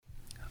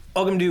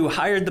Welcome to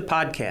Hired the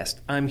Podcast.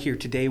 I'm here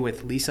today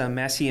with Lisa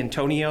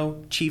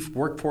Masciantonio, Chief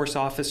Workforce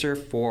Officer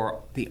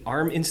for the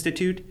ARM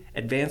Institute,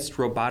 Advanced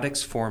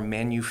Robotics for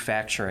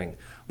Manufacturing.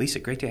 Lisa,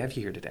 great to have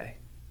you here today.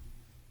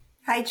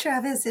 Hi,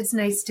 Travis. It's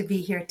nice to be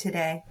here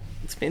today.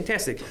 It's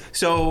fantastic.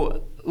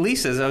 So,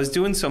 Lisa, as I was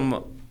doing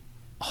some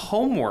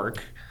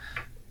homework,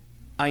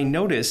 I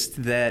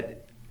noticed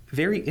that,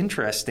 very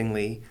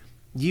interestingly,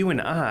 you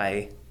and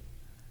I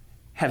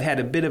have had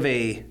a bit of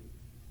a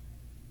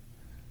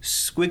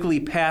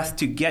squiggly path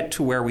to get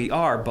to where we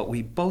are, but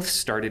we both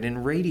started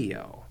in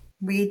radio.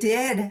 We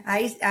did.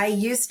 I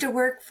used to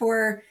work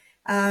for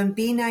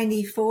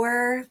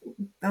B94,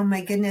 oh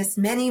my goodness,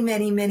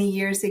 many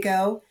years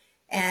ago.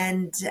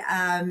 And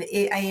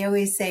I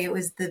always say it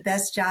was the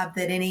best job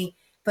that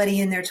anybody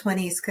in their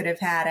 20s could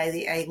have had.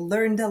 I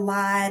learned a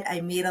lot.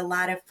 I made a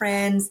lot of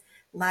friends,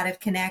 a lot of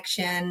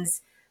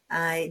connections.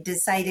 I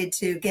decided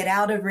to get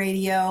out of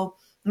radio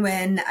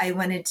when I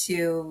wanted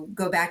to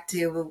go back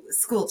to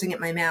school to get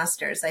my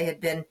master's. I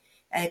had been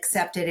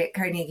accepted at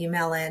Carnegie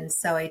Mellon,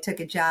 so I took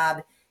a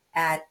job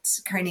at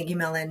Carnegie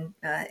Mellon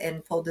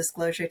in full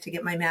disclosure to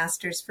get my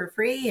master's for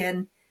free,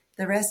 and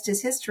the rest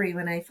is history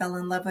when I fell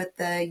in love with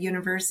the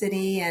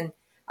university and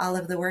all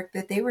of the work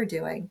that they were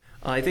doing.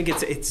 I think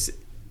it's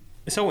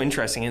so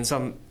interesting and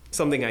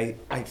something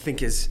I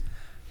think is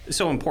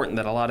so important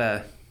that a lot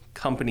of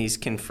companies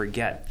can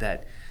forget,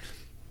 that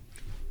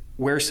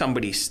where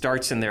somebody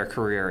starts in their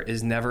career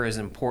is never as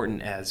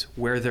important as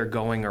where they're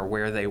going or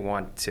where they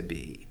want to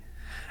be.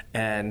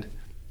 And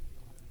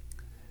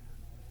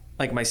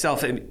like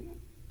myself,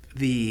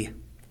 the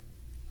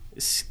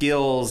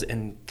skills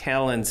and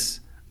talents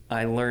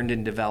I learned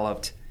and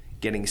developed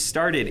getting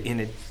started in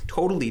a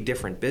totally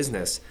different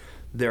business,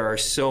 there are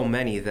so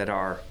many that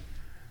are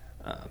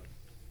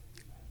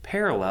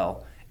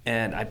parallel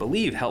and I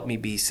believe helped me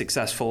be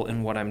successful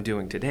in what I'm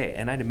doing today.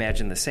 And I'd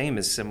imagine the same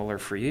is similar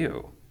for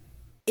you.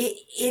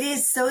 It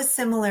is so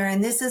similar,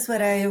 and this is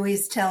what I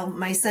always tell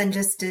my son,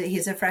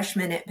 he's a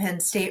freshman at Penn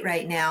State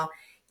right now,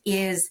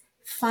 is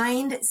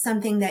find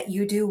something that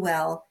you do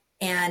well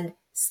and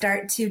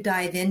start to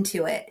dive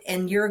into it.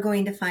 And you're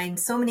going to find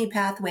so many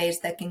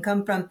pathways that can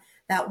come from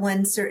that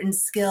one certain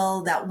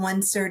skill, that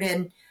one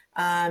certain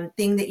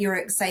thing that you're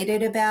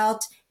excited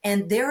about.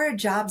 And there are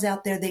jobs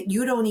out there that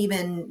you don't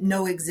even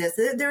know exist.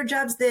 There are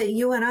jobs that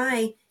you and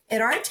I at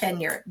our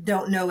tenure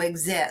don't know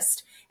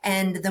exist.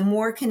 And the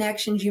more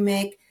connections you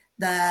make,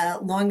 the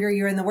longer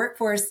you're in the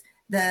workforce,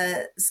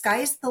 the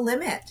sky's the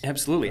limit.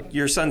 Absolutely.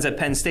 Your son's at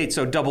Penn State,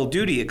 so double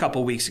duty a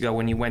couple weeks ago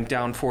when you went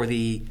down for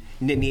the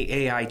Nittany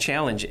AI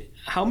Challenge.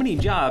 How many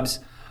jobs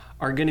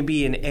are going to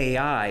be in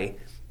AI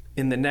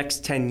in the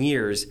next 10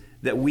 years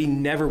that we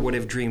never would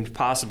have dreamed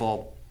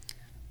possible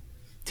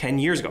 10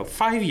 years ago,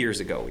 5 years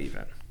ago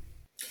even?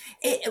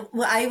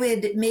 Well, I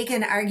would make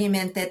an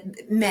argument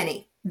that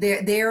many.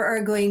 There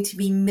are going to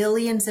be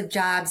millions of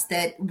jobs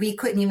that we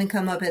couldn't even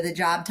come up with a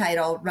job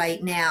title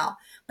right now.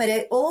 But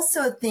I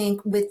also think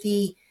with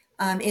the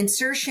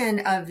insertion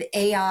of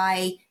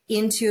AI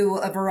into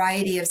a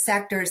variety of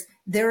sectors,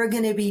 there are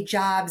going to be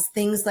jobs,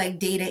 things like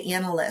data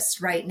analysts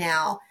right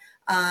now,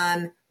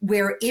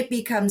 where it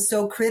becomes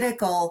so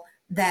critical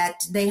that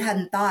they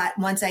hadn't thought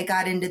once I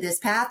got into this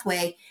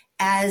pathway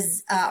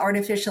as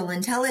artificial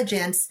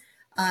intelligence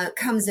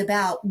comes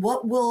about,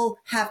 what will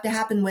have to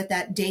happen with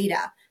that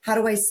data? How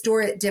do I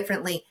store it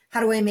differently? How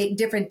do I make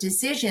different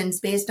decisions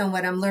based on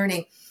what I'm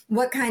learning?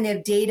 What kind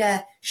of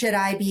data should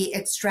I be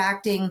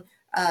extracting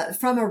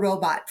from a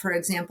robot, for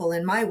example,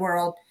 in my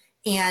world?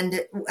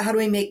 And how do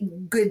I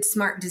make good,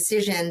 smart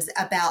decisions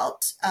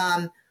about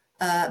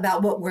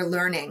what we're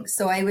learning?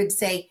 So I would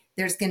say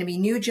there's going to be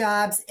new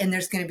jobs, and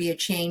there's going to be a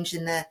change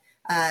in the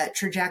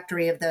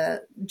trajectory of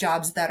the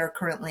jobs that are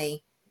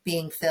currently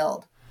being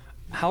filled.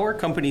 How are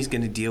companies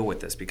going to deal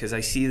with this? Because I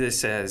see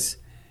this as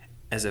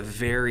a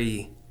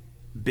very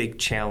big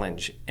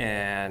challenge.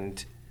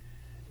 And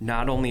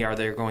not only are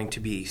there going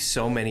to be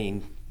so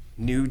many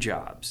new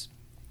jobs,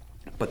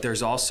 but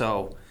there's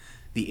also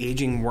the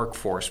aging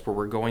workforce where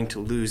we're going to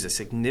lose a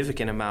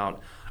significant amount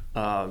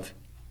of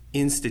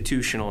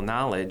institutional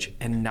knowledge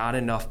and not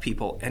enough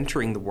people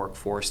entering the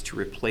workforce to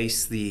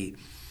replace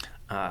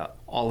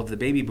all of the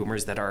baby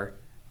boomers that are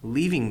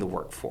leaving the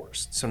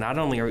workforce. So not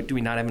only do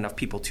we not have enough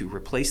people to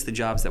replace the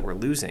jobs that we're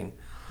losing,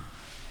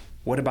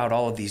 what about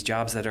all of these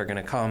jobs that are going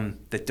to come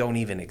that don't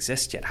even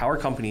exist yet? How are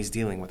companies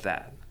dealing with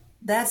that?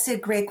 That's a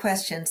great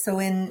question. So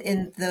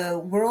in the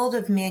world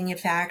of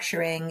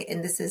manufacturing,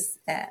 and this is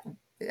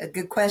a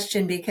good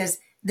question because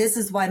this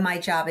is why my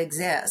job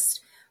exists.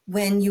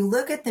 When you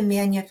look at the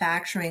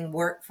manufacturing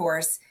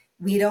workforce,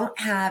 we don't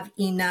have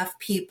enough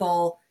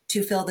people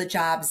to fill the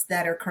jobs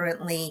that are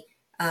currently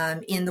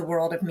in the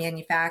world of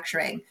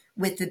manufacturing.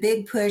 With the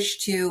big push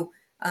to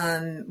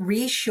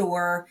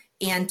reshore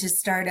and to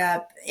start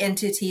up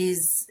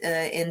entities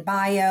in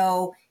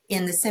bio,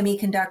 in the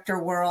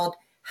semiconductor world,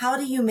 how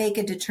do you make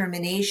a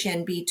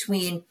determination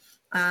between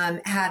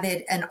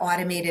having an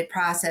automated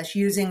process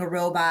using a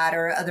robot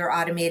or other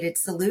automated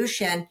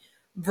solution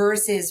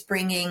versus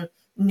bringing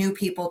new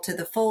people to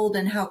the fold,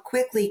 and how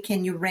quickly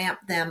can you ramp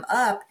them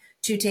up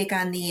to take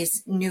on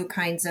these new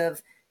kinds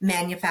of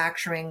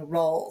manufacturing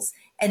roles.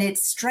 And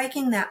it's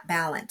striking that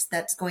balance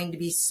that's going to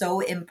be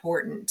so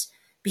important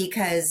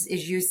because,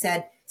 as you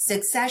said,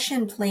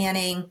 succession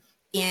planning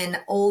in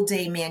old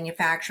day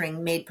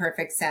manufacturing made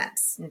perfect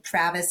sense. And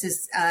Travis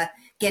is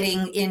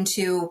getting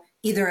into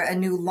either a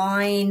new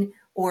line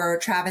or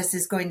Travis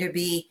is going to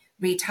be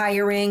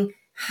retiring.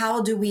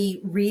 How do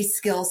we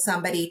reskill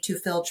somebody to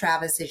fill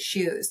Travis's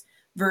shoes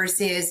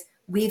versus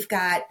we've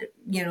got,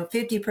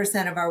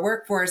 50% of our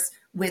workforce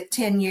with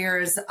 10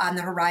 years on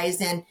the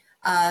horizon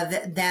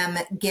of them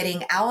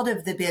getting out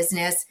of the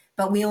business,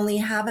 but we only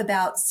have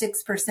about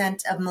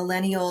 6% of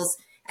millennials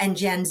and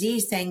Gen Z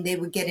saying they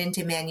would get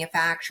into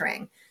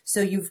manufacturing.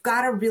 So you've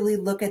got to really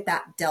look at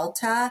that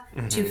delta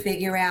to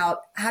figure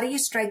out how do you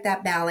strike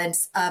that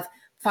balance of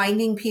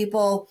finding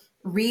people,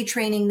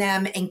 retraining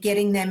them, and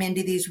getting them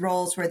into these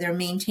roles where they're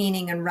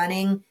maintaining and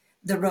running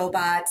the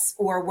robots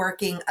or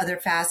working other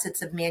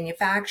facets of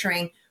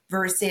manufacturing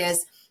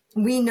versus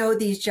we know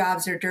these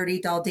jobs are dirty,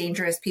 dull,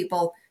 dangerous.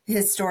 People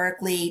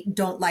historically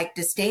don't like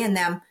to stay in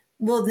them.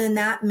 Well, then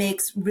that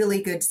makes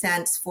really good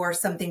sense for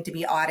something to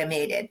be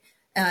automated.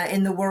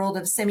 In the world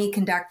of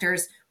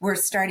semiconductors, we're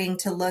starting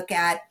to look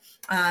at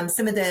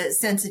some of the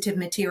sensitive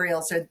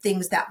materials or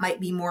things that might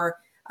be more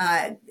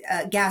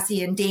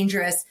gassy and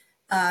dangerous.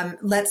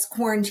 Let's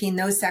quarantine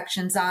those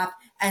sections off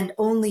and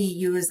only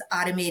use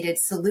automated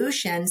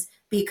solutions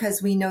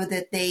because we know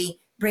that they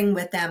bring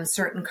with them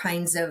certain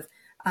kinds of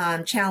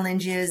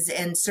challenges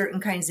and certain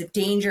kinds of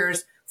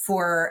dangers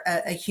for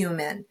a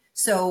human.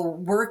 So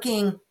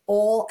working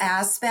all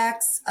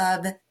aspects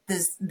of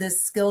the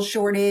skill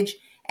shortage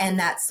and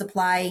that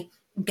supply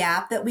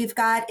gap that we've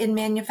got in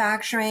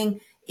manufacturing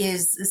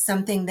is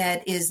something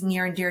that is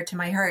near and dear to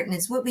my heart, and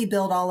it's what we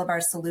build all of our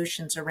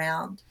solutions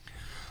around.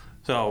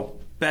 So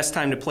best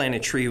time to plant a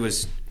tree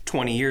was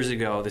 20 years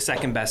ago. The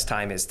second best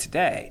time is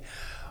today.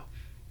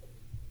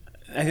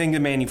 I think the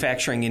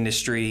manufacturing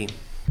industry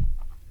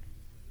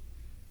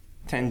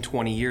 10,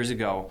 20 years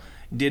ago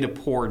did a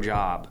poor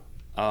job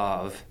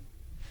of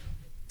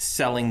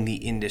selling the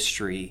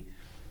industry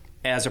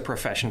as a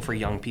profession for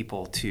young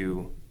people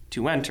to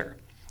enter.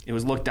 It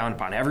was looked down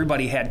upon.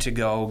 Everybody had to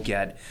go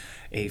get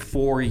a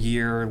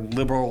 4-year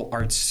liberal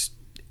arts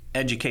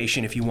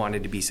education if you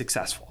wanted to be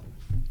successful.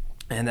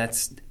 And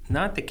that's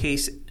not the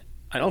case.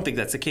 I don't think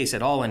that's the case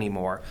at all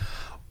anymore.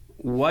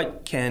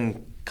 What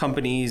can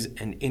companies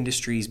and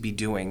industries be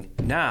doing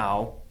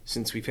now,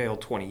 since we failed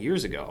 20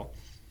 years ago,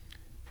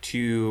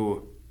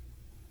 to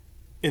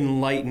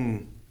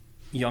enlighten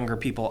younger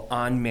people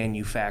on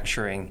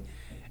manufacturing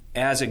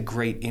as a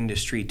great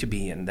industry to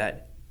be in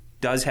that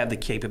does have the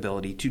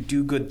capability to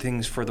do good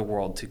things for the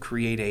world, to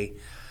create a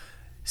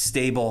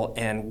stable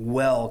and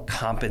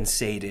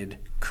well-compensated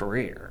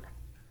career?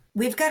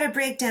 We've got to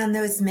break down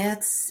those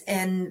myths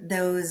and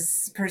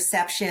those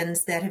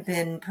perceptions that have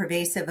been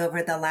pervasive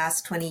over the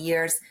last 20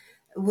 years.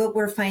 What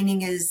we're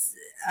finding is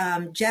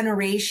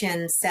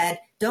generations said,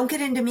 don't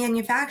get into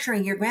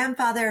manufacturing. Your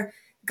grandfather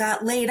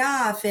got laid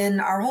off and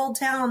our whole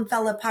town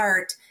fell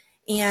apart.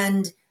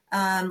 And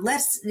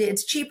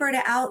it's cheaper to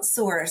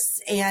outsource.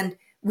 And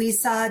we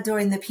saw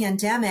during the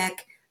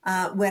pandemic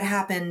what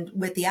happened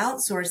with the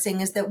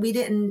outsourcing is that we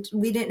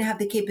didn't have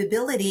the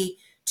capability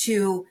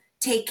to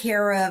take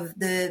care of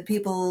the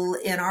people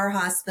in our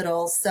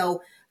hospitals.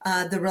 So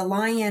the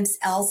reliance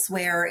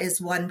elsewhere is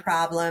one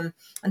problem.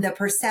 And the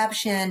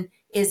perception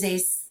is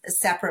a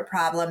separate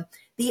problem.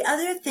 The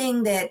other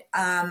thing that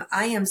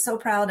I am so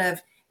proud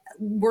of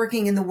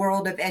working in the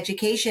world of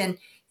education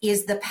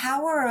is the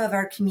power of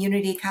our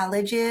community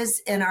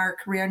colleges and our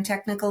career and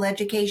technical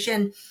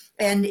education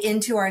and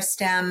into our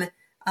STEM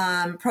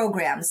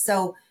programs.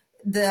 So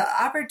the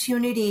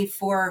opportunity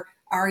for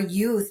our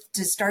youth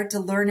to start to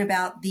learn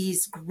about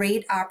these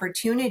great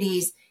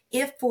opportunities,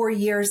 if 4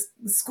 years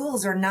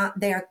schools are not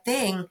their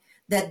thing,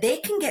 that they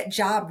can get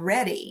job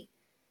ready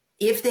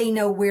if they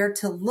know where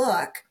to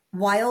look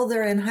while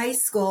they're in high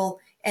school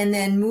and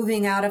then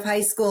moving out of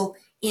high school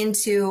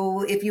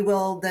into, if you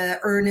will, the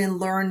earn and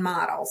learn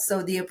model.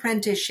 So the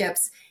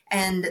apprenticeships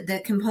and the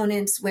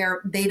components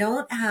where they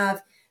don't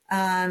have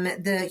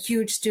the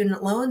huge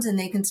student loans and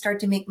they can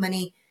start to make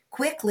money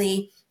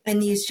quickly.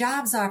 And these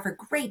jobs offer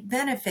great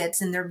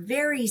benefits and they're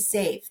very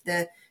safe.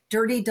 The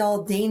dirty,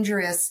 dull,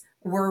 dangerous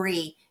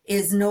worry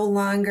is no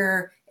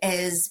longer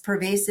as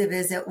pervasive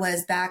as it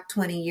was back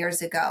 20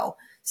 years ago.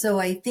 So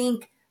I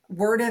think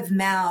word of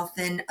mouth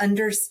and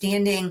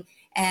understanding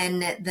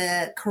and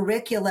the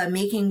curricula,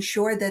 making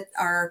sure that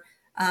our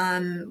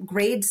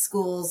grade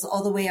schools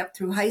all the way up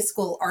through high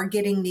school are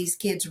getting these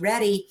kids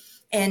ready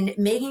and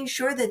making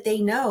sure that they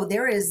know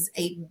there is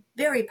a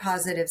very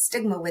positive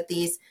stigma with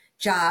these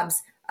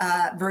jobs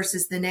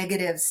versus the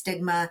negative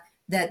stigma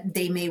that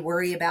they may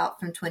worry about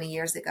from 20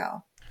 years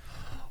ago.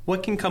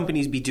 What can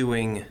companies be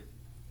doing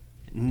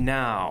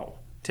now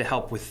to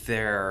help with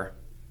their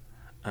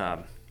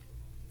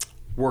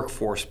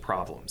workforce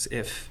problems?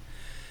 If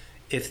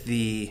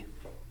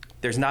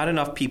there's not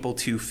enough people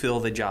to fill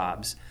the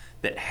jobs,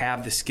 that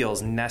have the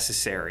skills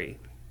necessary,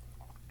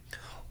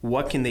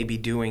 what can they be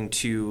doing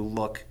to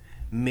look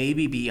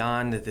maybe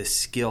beyond the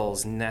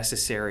skills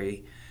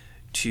necessary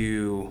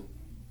to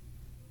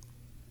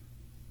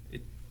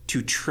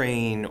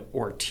train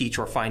or teach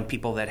or find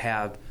people that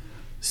have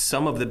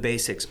some of the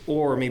basics,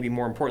 or maybe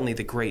more importantly,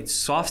 the great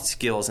soft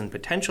skills and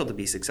potential to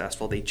be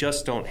successful. They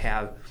just don't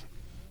have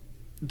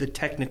the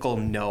technical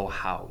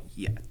know-how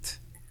yet.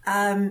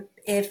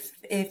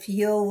 If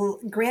you'll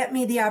grant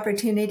me the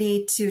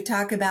opportunity to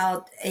talk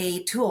about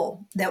a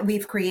tool that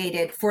we've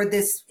created for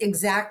this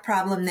exact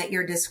problem that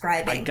you're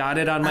describing. I got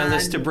it on my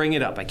list to bring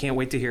it up. I can't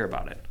wait to hear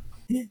about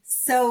it.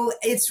 So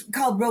it's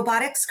called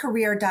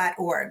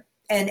roboticscareer.org.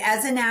 And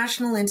as a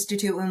national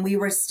institute, when we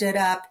were stood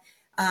up,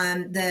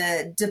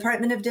 the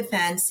Department of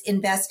Defense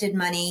invested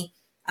money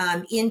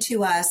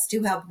into us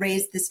to help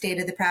raise the state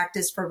of the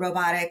practice for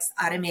robotics,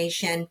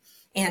 automation,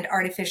 and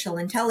artificial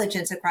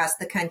intelligence across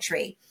the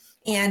country.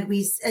 And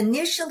we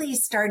initially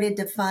started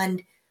to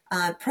fund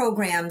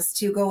programs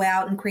to go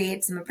out and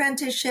create some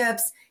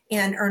apprenticeships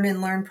and earn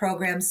and learn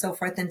programs, so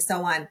forth and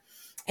so on.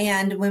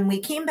 And when we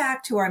came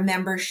back to our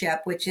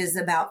membership, which is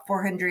about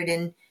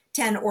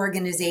 410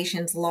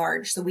 organizations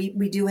large, so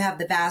we do have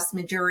the vast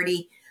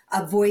majority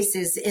of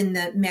voices in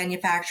the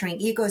manufacturing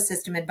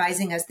ecosystem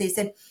advising us, they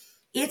said,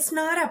 it's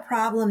not a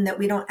problem that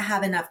we don't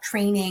have enough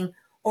training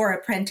or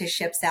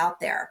apprenticeships out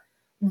there.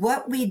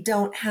 What we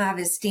don't have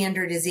is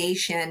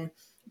standardization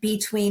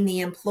between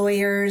the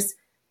employers,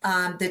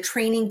 the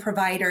training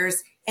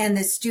providers, and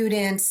the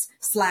students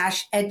 /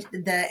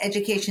 the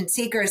education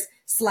seekers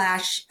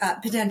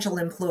 / potential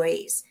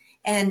employees.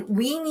 And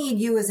we need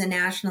you as a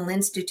national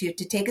institute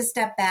to take a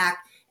step back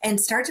and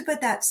start to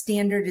put that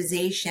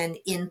standardization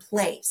in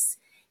place.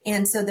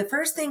 And so the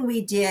first thing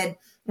we did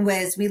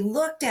was we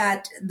looked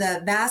at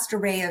the vast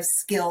array of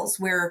skills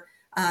where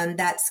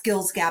that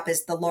skills gap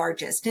is the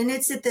largest, and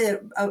it's at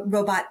the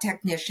robot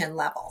technician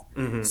level.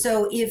 Mm-hmm.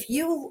 So if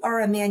you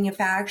are a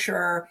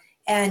manufacturer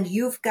and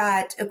you've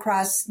got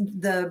across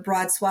the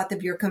broad swath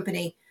of your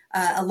company,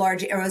 a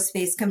large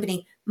aerospace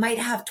company might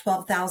have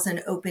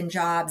 12,000 open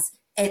jobs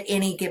at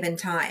any given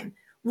time.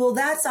 Well,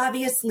 that's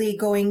obviously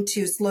going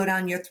to slow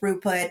down your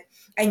throughput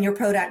and your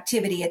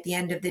productivity at the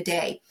end of the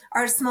day.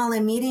 Our small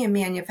and medium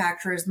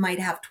manufacturers might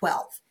have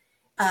 12.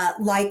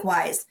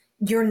 Likewise,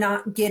 you're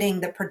not getting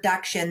the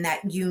production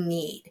that you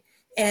need.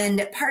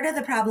 And part of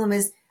the problem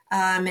is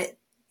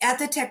at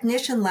the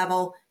technician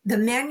level, the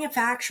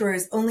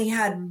manufacturers only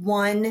had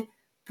one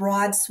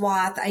broad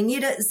swath. I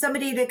need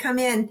somebody to come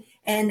in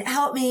and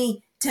help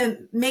me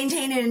to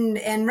maintain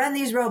and run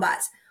these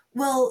robots.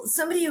 Well,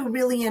 somebody who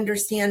really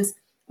understands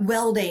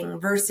welding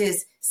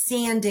versus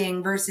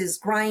sanding versus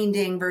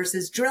grinding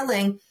versus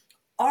drilling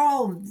are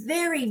all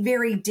very,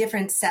 very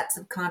different sets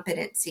of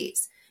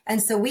competencies.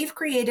 And so we've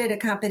created a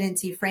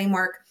competency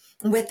framework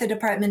with the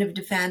Department of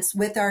Defense,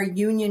 with our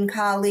union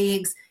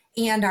colleagues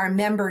and our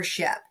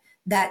membership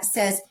that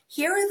says,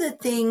 here are the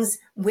things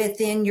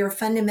within your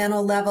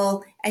fundamental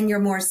level and your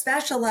more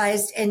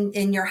specialized and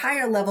in your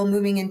higher level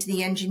moving into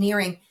the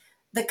engineering,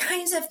 the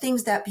kinds of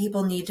things that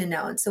people need to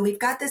know. And so we've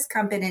got this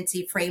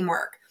competency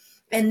framework.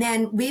 And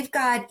then we've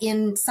got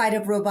inside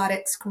of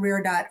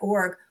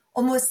roboticscareer.org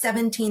almost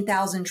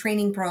 17,000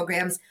 training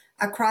programs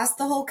across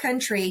the whole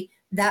country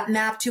that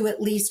map to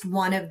at least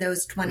one of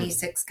those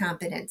 26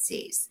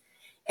 competencies.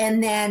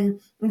 And then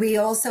we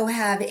also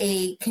have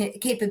a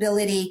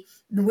capability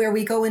where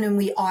we go in and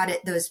we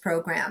audit those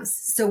programs.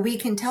 So we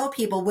can tell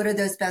people what are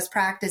those best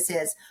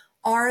practices.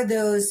 Are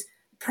those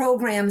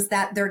programs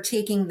that they're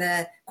taking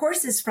the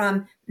courses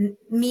from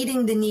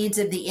meeting the needs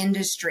of the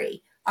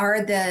industry?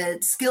 Are the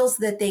skills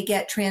that they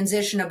get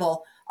transitionable?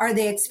 Are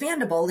they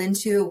expandable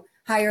into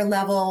higher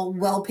level,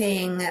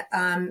 well-paying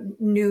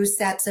new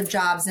sets of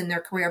jobs in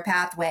their career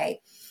pathway?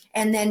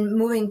 And then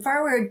moving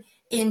forward,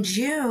 in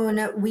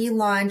June, we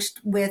launched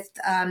with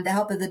the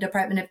help of the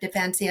Department of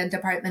Defense and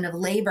Department of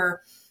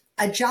Labor,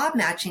 a job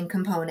matching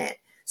component.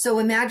 So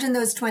imagine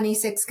those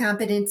 26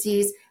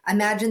 competencies,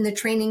 imagine the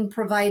training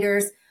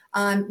providers.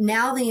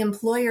 Now the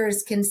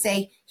employers can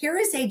say, here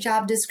is a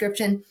job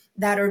description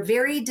that are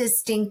very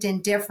distinct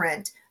and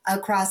different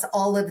across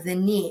all of the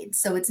needs.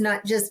 So it's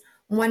not just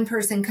one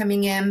person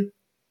coming in,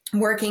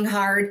 working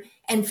hard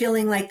and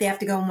feeling like they have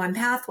to go in one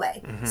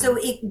pathway. Mm-hmm. So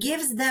it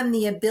gives them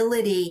the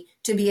ability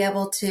to be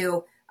able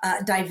to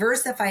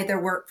diversify their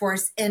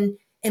workforce and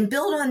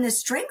build on the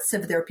strengths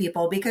of their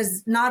people,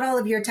 because not all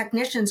of your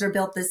technicians are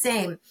built the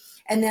same.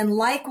 And then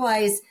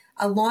likewise,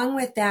 along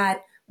with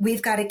that,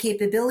 we've got a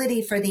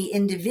capability for the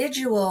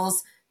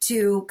individuals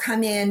to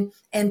come in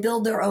and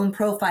build their own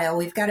profile.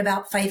 We've got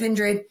about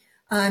 500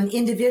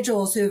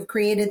 individuals who have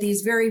created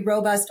these very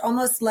robust,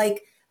 almost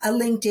like a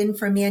LinkedIn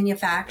for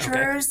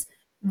manufacturers,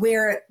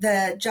 where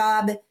the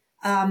job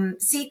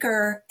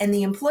seeker and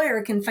the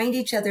employer can find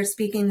each other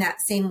speaking that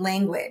same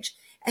language.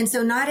 And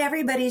so not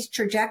everybody's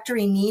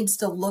trajectory needs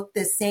to look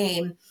the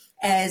same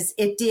as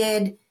it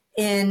did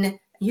in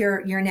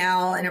you're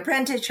now an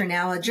apprentice, you're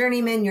now a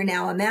journeyman, you're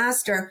now a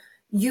master.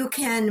 You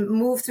can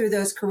move through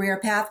those career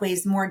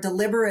pathways more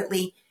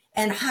deliberately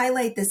and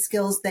highlight the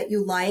skills that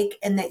you like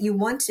and that you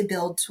want to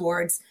build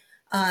towards.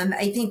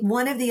 I think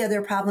one of the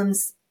other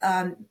problems,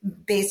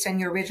 based on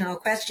your original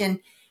question,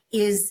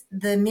 is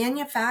the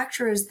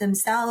manufacturers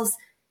themselves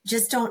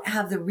just don't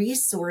have the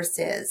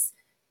resources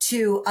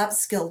to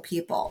upskill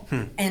people.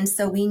 And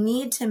so we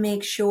need to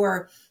make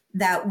sure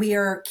that we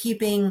are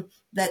keeping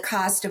the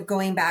cost of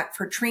going back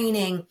for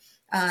training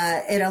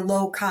at a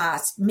low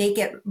cost, make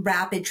it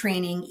rapid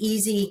training,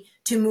 easy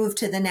to move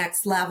to the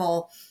next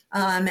level,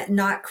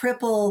 not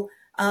cripple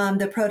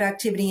the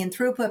productivity and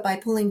throughput by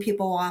pulling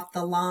people off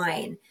the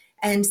line.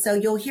 And so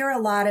you'll hear a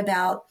lot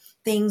about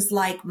things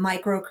like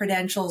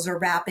micro-credentials or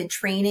rapid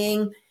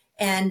training,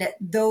 and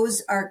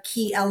those are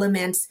key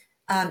elements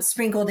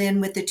sprinkled in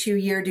with the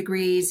 2-year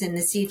degrees and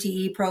the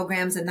CTE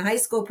programs and the high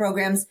school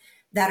programs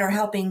that are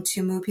helping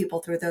to move people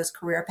through those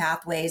career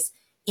pathways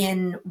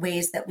in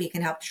ways that we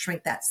can help to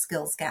shrink that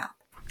skills gap.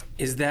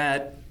 Is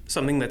that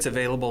something that's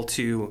available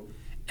to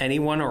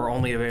anyone or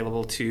only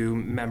available to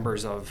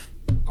members of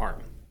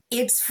ARM?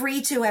 It's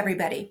free to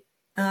everybody.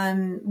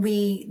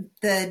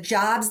 The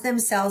jobs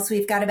themselves,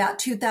 we've got about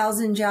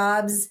 2,000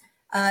 jobs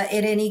at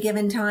any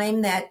given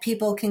time that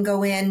people can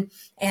go in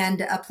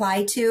and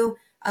apply to.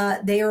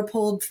 They are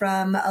pulled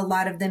from a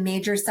lot of the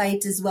major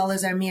sites, as well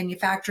as our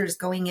manufacturers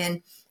going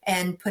in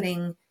and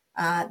putting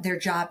their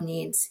job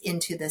needs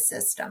into the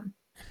system.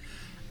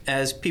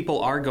 As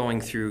people are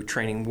going through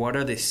training, what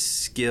are the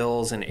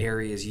skills and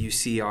areas you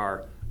see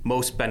are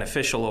most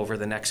beneficial over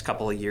the next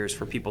couple of years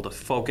for people to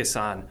focus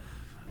on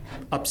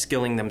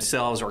upskilling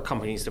themselves, or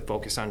companies to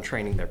focus on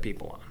training their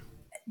people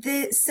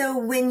on? So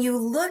when you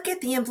look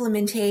at the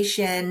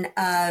implementation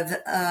of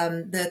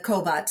the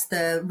cobots,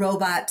 the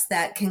robots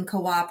that can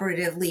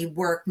cooperatively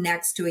work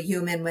next to a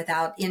human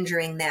without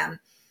injuring them,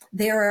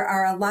 there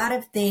are a lot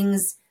of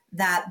things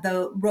that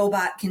the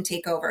robot can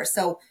take over.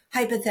 So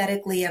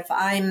hypothetically, if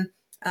I'm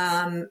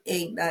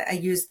I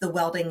use the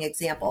welding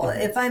example.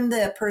 If I'm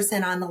the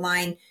person on the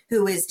line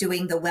who is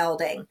doing the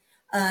welding,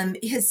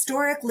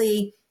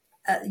 historically,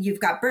 you've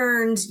got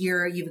burns,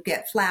 you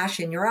get flash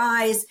in your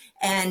eyes,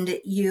 and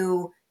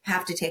you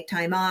have to take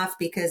time off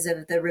because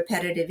of the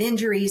repetitive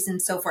injuries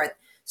and so forth.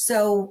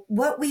 So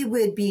what we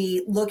would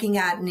be looking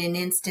at in an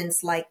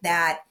instance like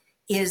that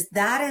is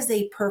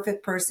a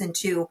perfect person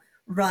to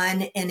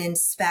run and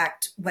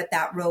inspect what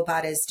that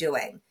robot is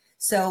doing.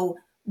 So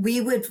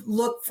we would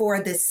look for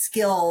the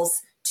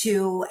skills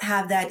to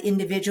have that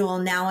individual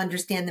now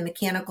understand the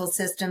mechanical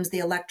systems, the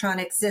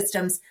electronic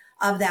systems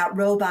of that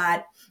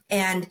robot,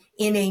 and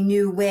in a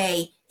new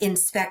way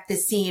inspect the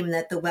seam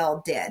that the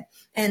weld did.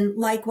 And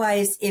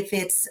likewise, if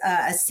it's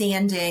a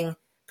sanding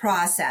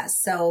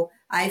process. So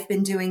I've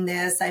been doing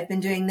this.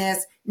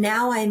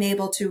 Now I'm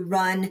able to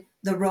run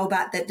the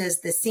robot that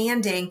does the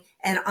sanding,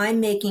 and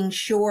I'm making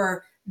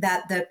sure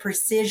that the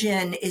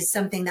precision is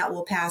something that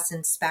will pass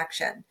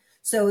inspection.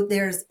 So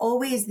there's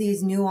always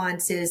these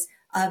nuances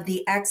of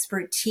the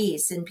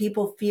expertise, and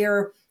people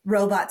fear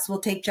robots will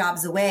take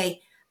jobs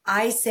away.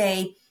 I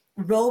say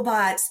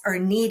robots are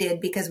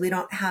needed because we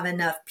don't have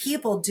enough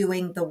people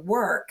doing the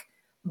work,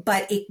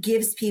 but it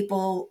gives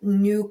people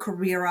new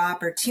career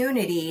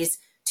opportunities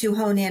to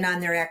hone in on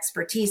their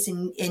expertise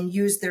and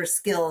use their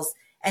skills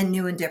in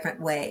new and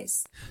different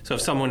ways. So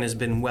if someone has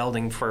been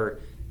welding for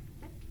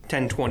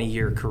 10,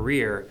 20-year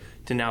career,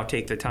 to now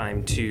take the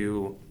time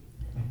to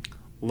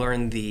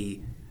learn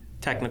the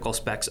technical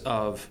specs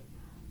of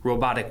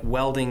robotic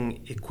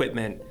welding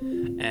equipment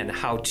and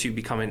how to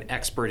become an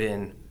expert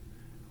in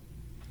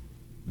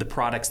the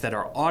products that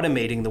are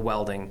automating the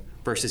welding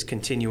versus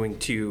continuing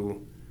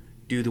to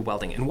do the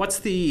welding. And what's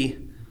the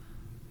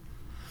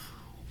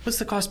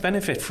cost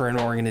benefit for an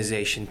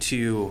organization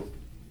to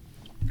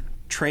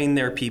train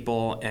their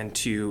people and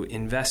to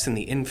invest in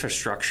the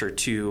infrastructure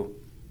to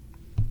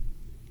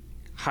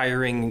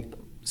hiring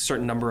a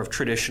certain number of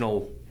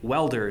traditional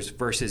welders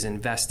versus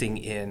investing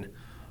in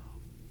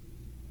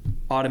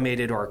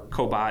automated or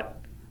cobot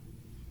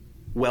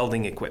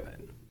welding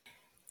equipment?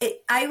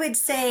 I would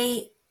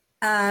say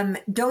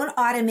don't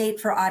automate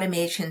for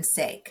automation's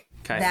sake.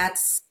 Okay.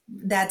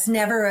 That's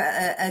never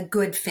a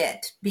good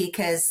fit,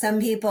 because some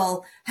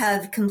people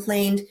have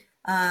complained,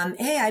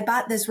 hey, I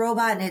bought this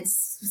robot and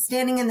it's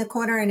standing in the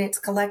corner and it's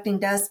collecting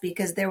dust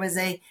because there was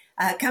a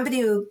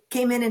company who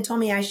came in and told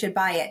me I should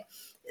buy it.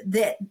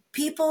 That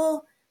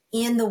people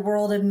in the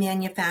world of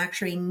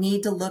manufacturing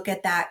need to look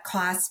at that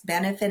cost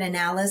benefit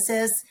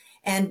analysis.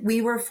 And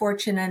we were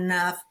fortunate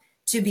enough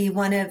to be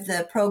one of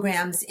the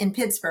programs in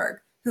Pittsburgh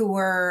who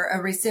were a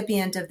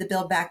recipient of the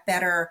Build Back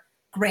Better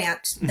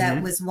grant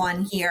that was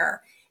won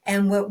here.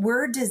 And what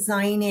we're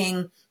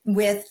designing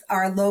with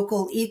our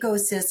local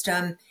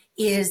ecosystem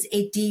is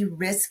a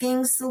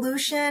de-risking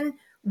solution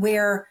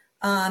where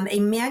a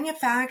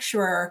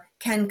manufacturer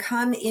can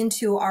come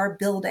into our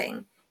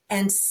building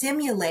and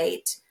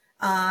simulate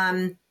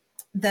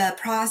the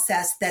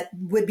process that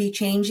would be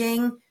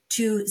changing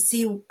to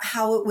see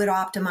how it would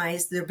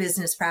optimize their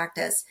business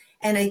practice.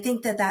 And I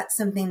think that that's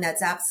something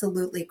that's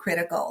absolutely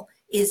critical,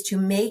 is to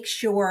make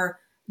sure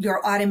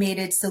your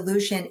automated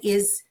solution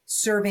is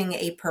serving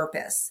a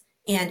purpose.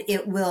 and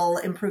it will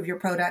improve your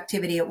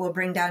productivity. It will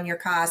bring down your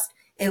cost.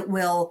 It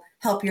will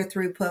help your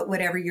throughput,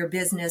 whatever your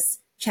business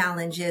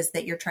challenge is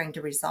that you're trying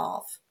to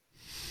resolve.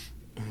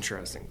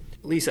 Interesting.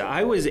 Lisa,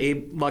 I was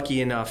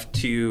lucky enough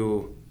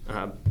to,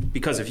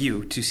 because of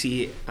you, to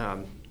see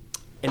an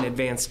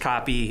advanced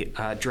copy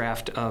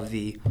draft of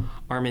the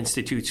ARM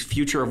Institute's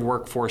Future of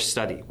Workforce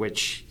Study,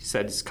 which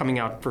said is coming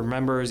out for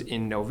members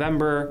in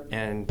November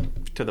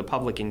and to the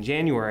public in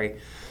January.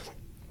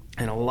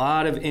 And a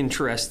lot of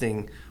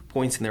interesting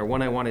points in there.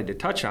 One I wanted to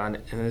touch on,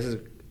 and this is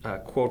a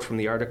quote from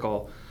the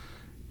article: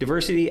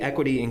 diversity,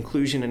 equity,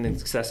 inclusion, and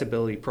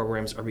accessibility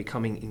programs are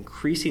becoming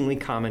increasingly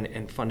common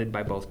and funded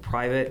by both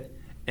private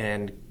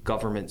and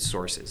government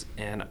sources.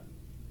 And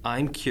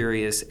I'm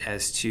curious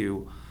as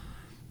to,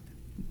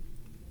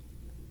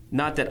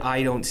 not that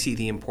I don't see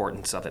the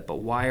importance of it, but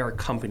why are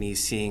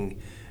companies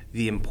seeing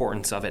the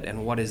importance of it,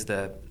 and what is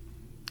the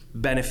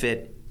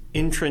benefit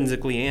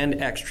intrinsically and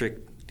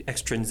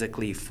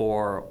extrinsically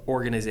for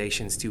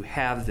organizations to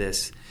have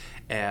this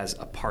as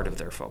a part of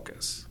their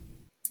focus?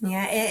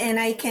 Yeah, and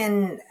I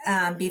can,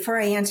 before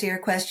I answer your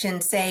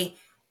question, say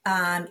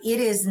it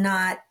is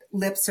not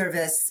lip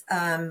service.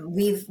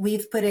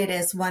 We've put it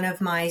as one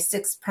of my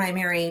 6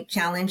 primary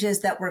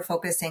challenges that we're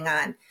focusing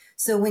on.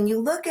 So when you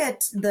look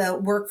at the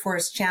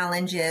workforce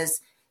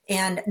challenges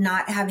and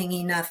not having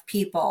enough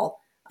people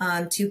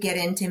to get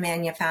into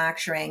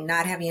manufacturing,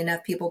 not having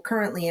enough people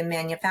currently in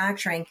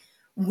manufacturing,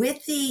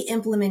 with the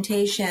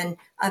implementation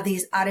of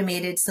these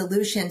automated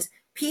solutions,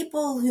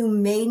 people who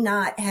may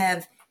not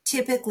have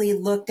typically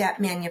looked at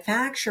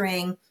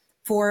manufacturing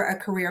for a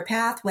career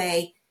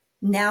pathway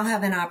now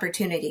have an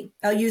opportunity.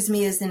 I'll use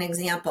me as an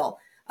example.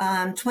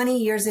 20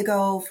 years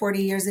ago,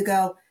 40 years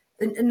ago,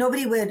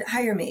 nobody would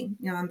hire me.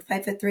 You know, I'm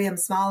 5'3", I'm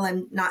small,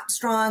 I'm not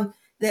strong.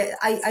 That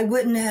I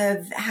wouldn't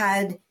have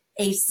had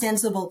a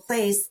sensible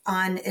place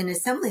on an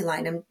assembly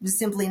line. I'm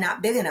simply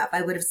not big enough.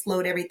 I would have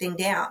slowed everything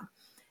down.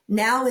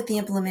 Now with the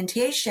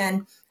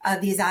implementation of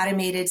these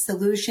automated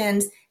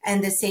solutions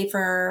and the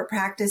safer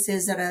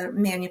practices that our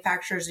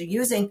manufacturers are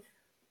using,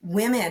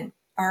 women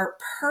are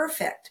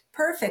perfect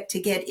to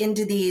get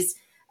into these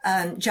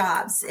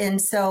jobs.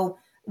 And so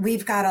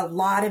we've got a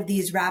lot of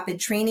these rapid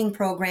training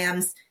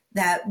programs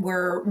that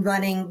we're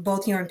running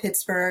both here in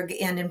Pittsburgh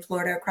and in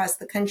Florida, across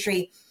the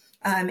country,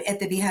 at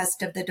the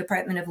behest of the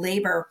Department of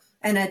Labor.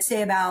 And I'd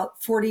say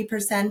about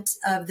 40%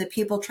 of the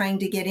people trying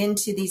to get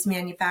into these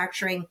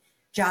manufacturing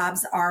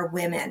jobs are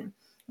women.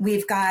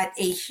 We've got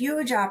a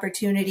huge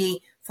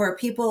opportunity for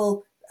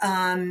people.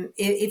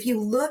 If you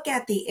look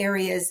at the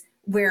areas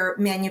where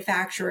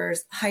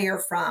manufacturers hire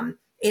from,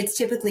 it's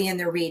typically in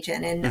their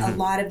region. And a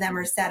lot of them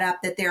are set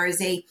up that there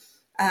is a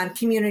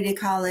community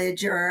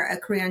college or a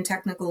career and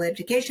technical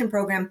education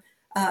program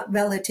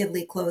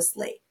relatively close.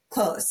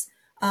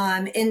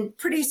 And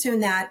pretty soon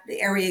that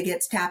area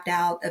gets tapped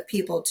out of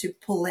people to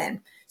pull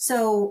in.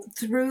 So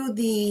through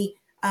the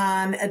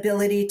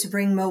ability to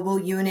bring mobile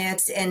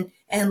units and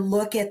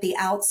look at the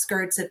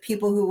outskirts of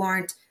people who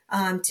aren't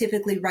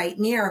typically right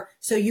near,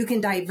 so you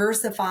can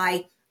diversify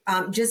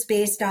just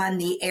based on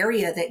the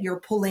area that you're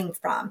pulling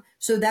from.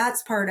 So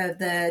that's part of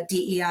the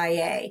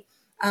DEIA.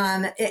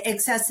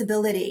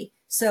 Accessibility.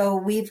 So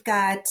we've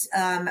got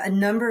a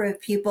number of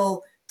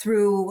people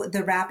through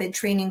the rapid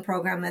training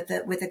program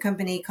with a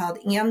company called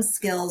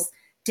AmSkills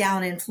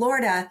down in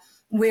Florida,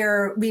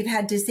 where we've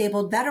had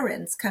disabled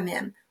veterans come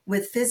in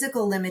with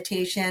physical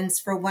limitations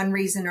for one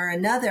reason or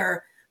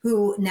another,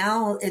 who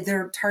now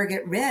they're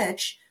target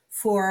rich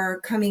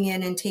for coming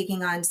in and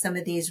taking on some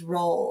of these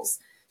roles.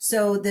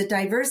 So the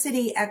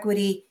diversity,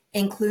 equity,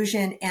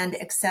 inclusion, and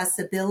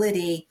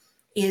accessibility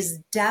is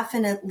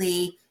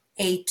definitely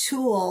a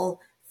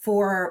tool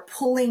for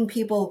pulling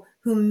people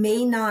who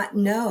may not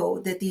know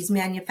that these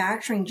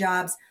manufacturing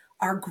jobs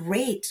are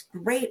great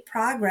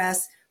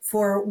progress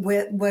for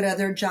what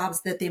other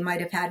jobs that they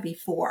might have had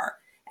before.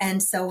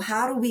 And so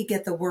how do we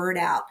get the word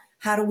out?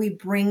 How do we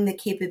bring the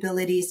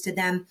capabilities to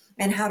them?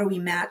 And how do we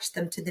match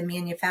them to the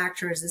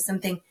manufacturers is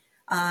something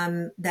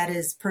that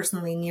is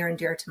personally near and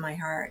dear to my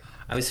heart.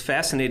 I was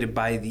fascinated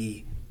by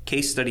the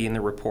case study in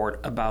the report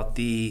about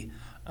the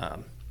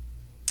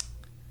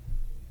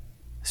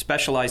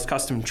specialized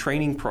custom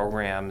training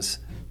programs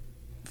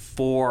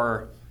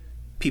for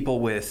people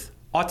with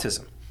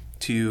autism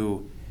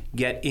to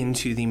get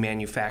into the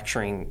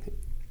manufacturing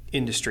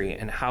industry,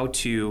 and how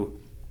to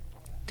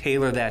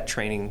tailor that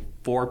training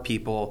for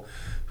people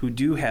who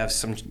do have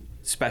some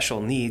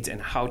special needs,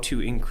 and how to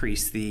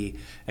increase the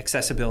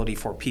accessibility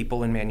for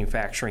people in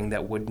manufacturing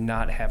that would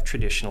not have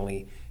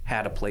traditionally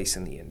had a place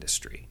in the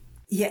industry.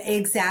 Yeah,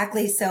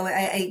 exactly. So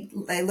I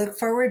look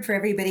forward for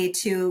everybody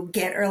to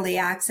get early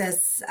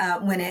access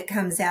when it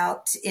comes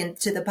out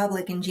into the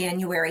public in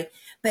January.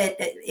 But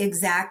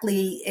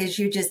exactly as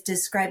you just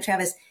described,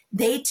 Travis,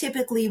 they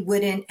typically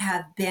wouldn't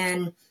have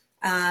been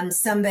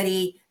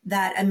somebody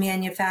that a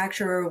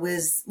manufacturer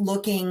was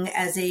looking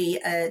as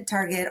a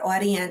target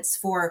audience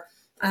for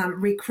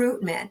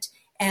recruitment.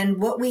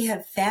 And what we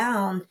have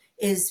found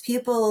is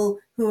people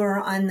who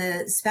are on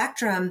the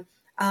spectrum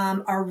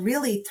are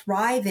really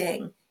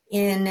thriving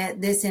in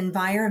this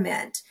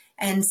environment.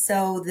 And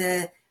so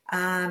the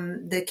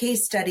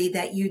case study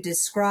that you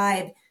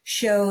described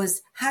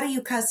shows how do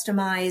you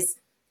customize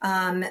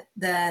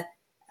the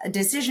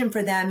decision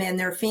for them and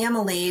their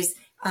families,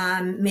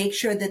 make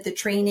sure that the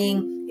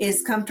training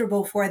is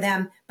comfortable for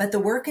them, but the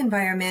work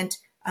environment,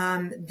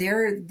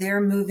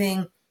 they're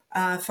moving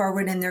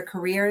forward in their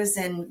careers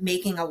and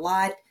making a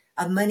lot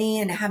of money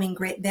and having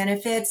great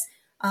benefits,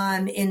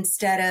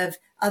 instead of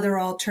other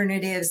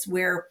alternatives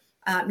where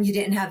you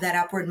didn't have that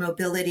upward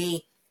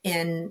mobility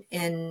in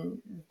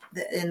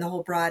the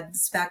whole broad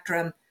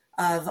spectrum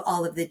of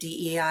all of the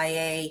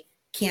DEIA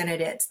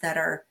candidates that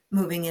are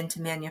moving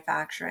into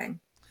manufacturing.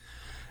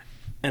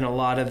 And a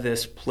lot of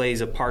this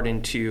plays a part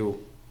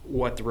into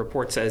what the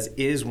report says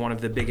is one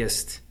of the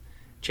biggest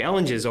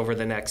challenges over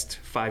the next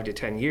 5 to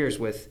 10 years,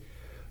 with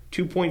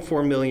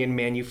 2.4 million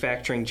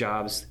manufacturing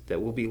jobs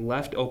that will be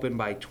left open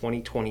by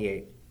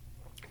 2028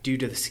 due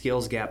to the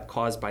skills gap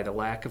caused by the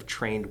lack of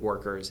trained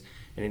workers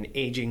and an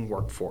aging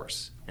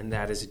workforce. And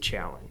that is a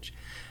challenge.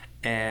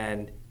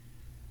 And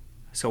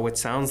so it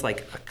sounds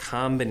like a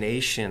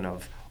combination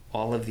of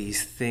all of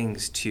these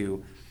things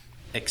to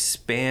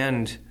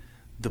expand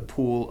the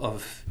pool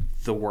of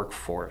the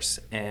workforce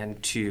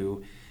and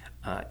to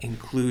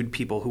include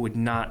people who would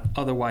not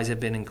otherwise have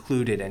been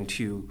included, and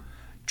to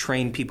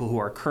train people who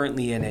are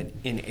currently in it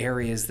in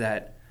areas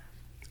that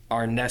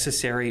are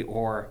necessary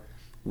or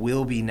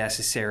will be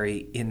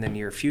necessary in the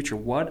near future.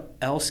 What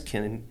else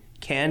can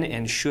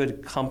and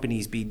should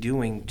companies be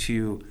doing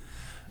to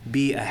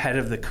be ahead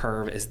of the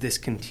curve as this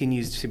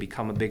continues to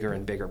become a bigger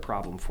and bigger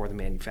problem for the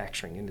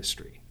manufacturing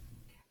industry?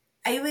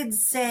 I would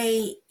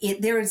say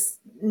there's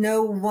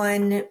no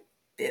one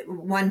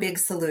big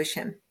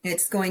solution.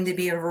 It's going to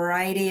be a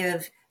variety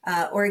of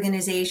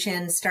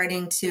organizations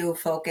starting to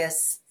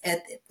focus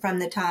from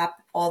the top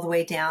all the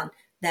way down,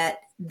 that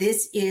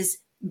this is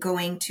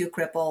going to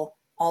cripple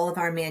all of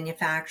our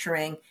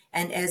manufacturing.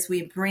 And as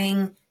we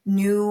bring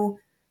new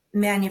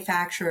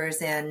manufacturers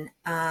in,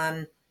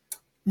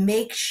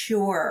 make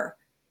sure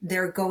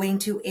they're going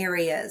to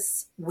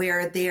areas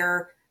where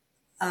they're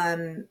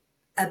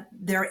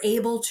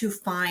able to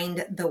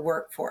find the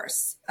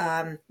workforce.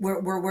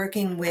 We're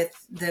working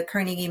with the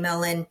Carnegie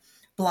Mellon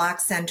Block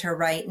Center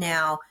right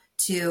now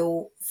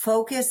to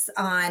focus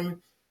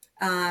on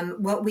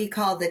what we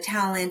call the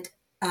talent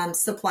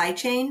supply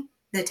chain,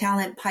 the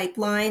talent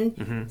pipeline.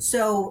 Mm-hmm.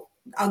 So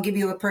I'll give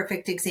you a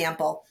perfect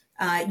example.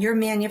 You're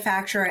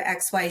manufacturer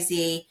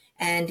XYZ,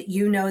 and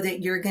you know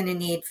that you're going to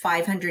need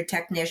 500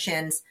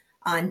 technicians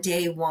on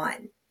day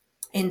one.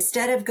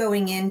 Instead of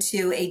going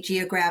into a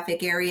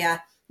geographic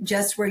area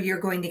just where you're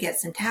going to get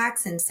some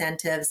tax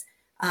incentives,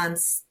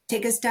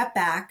 take a step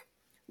back,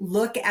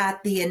 look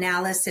at the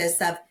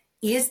analysis of,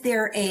 is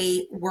there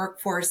a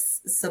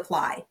workforce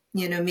supply?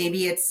 You know,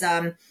 maybe it's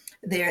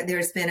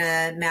there's been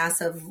a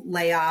massive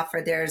layoff,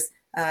 or there's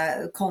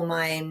a coal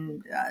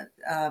mine,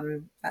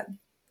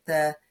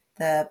 the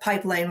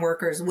pipeline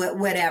workers,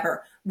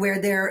 whatever,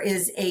 where there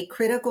is a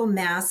critical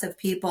mass of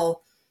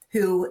people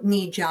who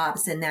need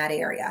jobs in that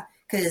area.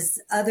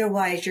 Because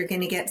otherwise you're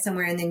going to get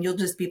somewhere and then you'll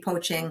just be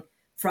poaching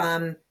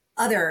from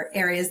other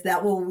areas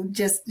that will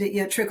just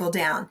trickle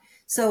down.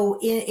 So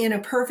in a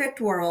perfect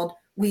world,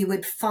 we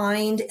would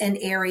find an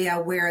area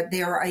where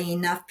there are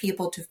enough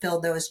people to fill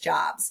those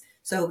jobs.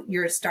 So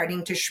you're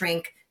starting to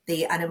shrink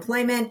the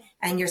unemployment,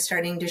 and you're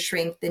starting to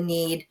shrink the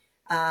need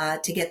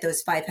to get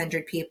those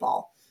 500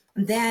 people.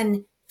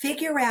 Then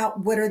figure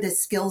out what are the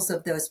skills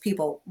of those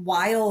people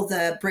while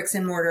the bricks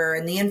and mortar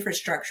and the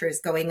infrastructure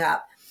is going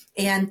up.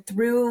 And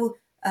through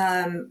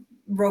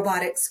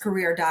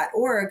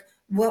roboticscareer.org,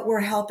 what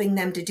we're helping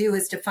them to do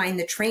is to find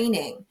the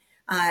training.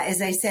 As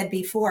I said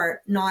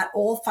before, not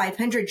all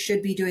 500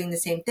 should be doing the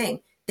same thing.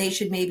 They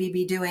should maybe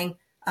be doing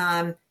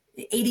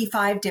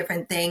 85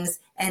 different things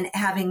and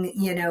having,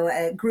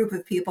 a group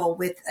of people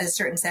with a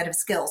certain set of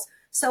skills.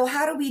 So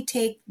how do we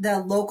take the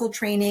local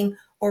training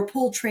or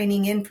pull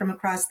training in from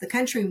across the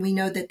country we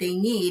know that they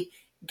need,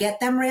 get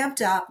them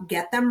ramped up,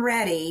 get them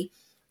ready,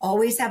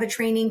 always have a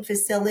training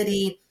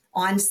facility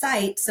on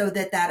site so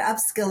that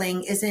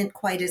upskilling isn't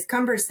quite as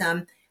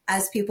cumbersome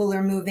as people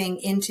are moving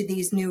into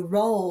these new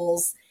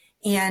roles,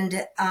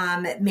 and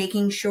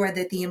making sure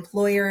that the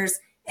employers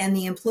and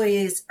the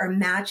employees are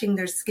matching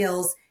their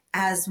skills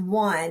as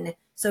one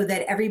so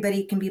that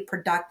everybody can be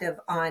productive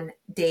on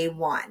day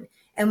one.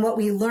 And what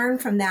we learn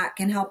from that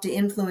can help to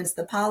influence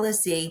the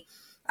policy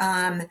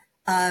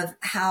of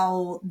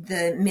how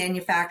the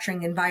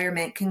manufacturing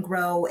environment can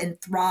grow and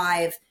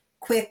thrive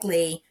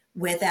quickly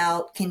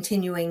without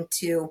continuing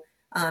to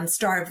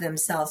starve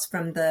themselves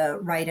from the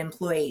right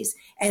employees.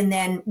 And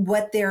then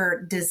what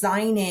they're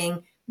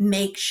designing,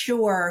 make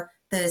sure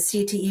the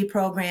CTE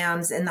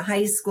programs and the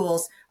high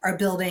schools are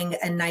building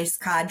a nice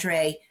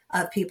cadre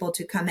of people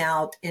to come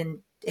out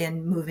and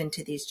move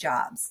into these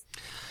jobs.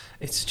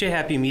 It's such a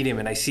happy medium,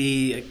 and I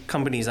see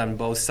companies on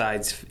both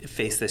sides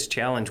face this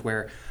challenge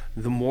where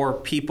the more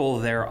people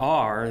there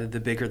are, the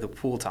bigger the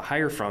pool to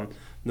hire from,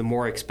 the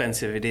more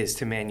expensive it is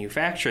to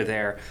manufacture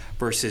there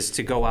versus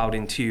to go out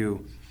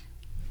into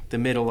the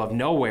middle of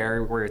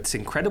nowhere where it's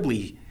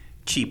incredibly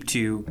cheap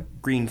to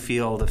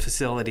greenfield a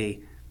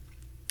facility,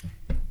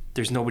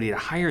 there's nobody to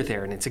hire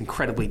there, and it's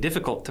incredibly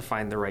difficult to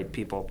find the right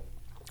people.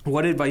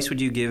 What advice would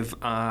you give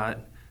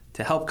to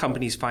help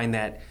companies find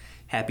that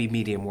happy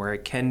medium where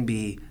it can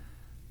be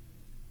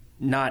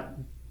not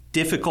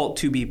difficult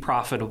to be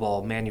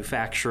profitable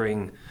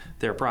manufacturing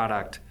their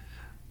product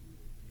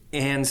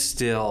and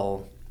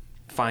still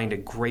find a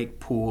great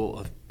pool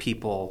of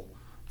people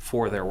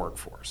for their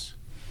workforce?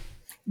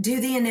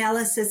 Do the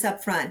analysis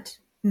up front.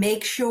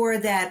 Make sure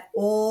that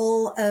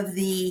all of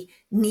the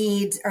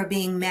needs are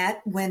being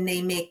met when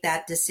they make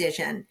that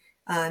decision.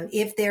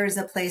 If there's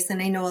a place,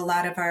 and I know a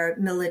lot of our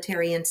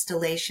military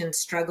installations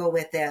struggle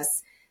with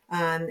this,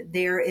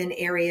 they're in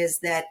areas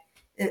that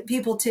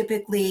people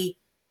typically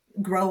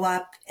grow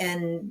up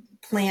and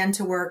plan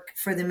to work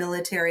for the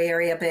military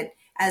area, but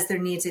as their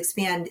needs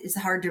expand, it's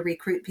hard to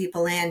recruit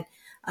people in.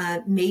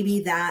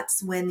 Maybe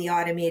that's when the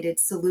automated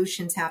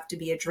solutions have to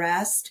be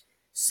addressed.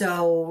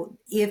 So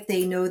if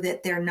they know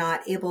that they're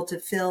not able to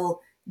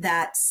fill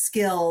that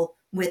skill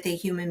with a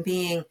human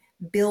being,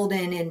 build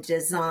in and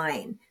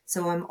design.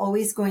 So I'm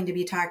always going to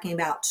be talking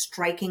about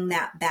striking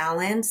that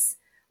balance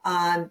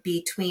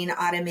between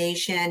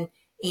automation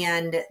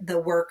and the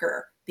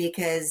worker,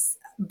 because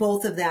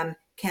both of them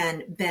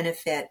can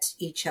benefit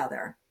each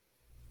other.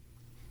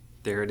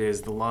 There it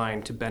is, the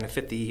line, to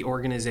benefit the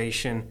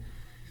organization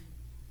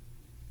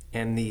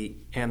and the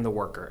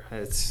worker.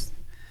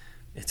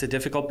 It's a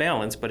difficult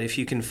balance, but if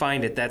you can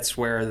find it, that's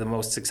where the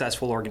most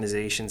successful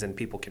organizations and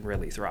people can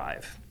really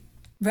thrive.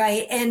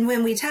 Right. And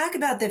when we talk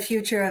about the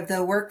future of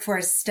the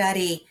workforce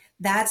study,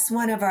 that's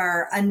one of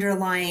our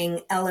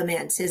underlying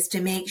elements, is to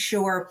make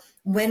sure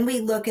when we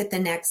look at the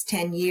next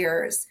 10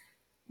 years,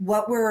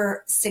 what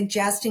we're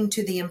suggesting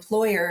to the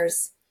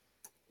employers,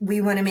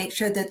 we want to make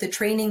sure that the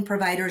training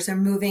providers are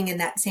moving in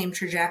that same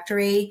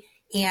trajectory,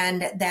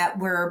 and that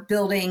we're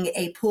building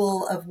a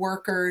pool of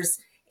workers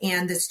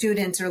and the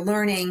students are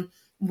learning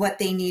what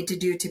they need to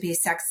do to be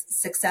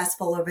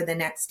successful over the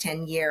next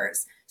 10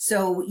 years.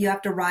 So you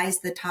have to rise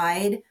the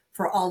tide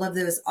for all of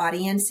those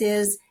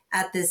audiences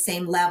at the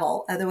same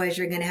level. Otherwise,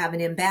 you're going to have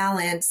an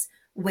imbalance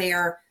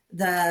where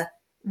the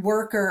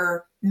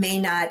worker may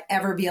not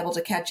ever be able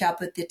to catch up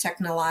with the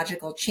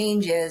technological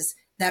changes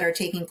that are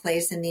taking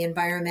place in the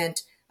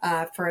environment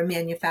for a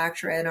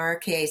manufacturer in our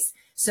case.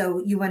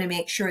 So you want to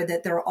make sure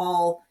that they're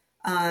all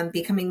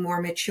becoming more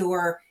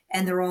mature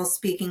and they're all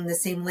speaking the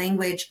same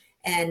language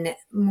and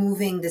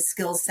moving the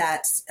skill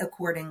sets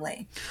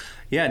accordingly.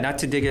 Yeah, not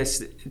to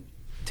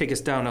take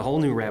us down a whole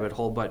new rabbit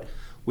hole, but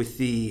with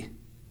the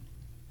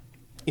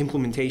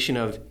implementation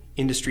of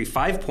Industry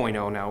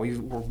 5.0 now,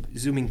 we're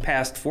zooming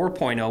past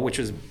 4.0, which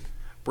was a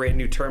brand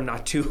new term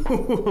not too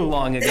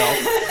long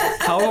ago.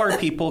 How are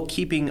people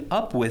keeping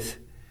up with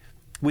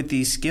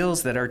these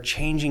skills that are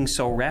changing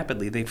so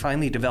rapidly? They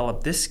finally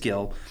develop this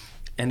skill,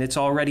 and it's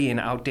already an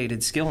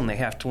outdated skill, and they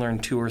have to learn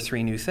 2 or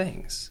 3 new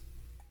things.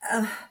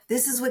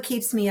 This is what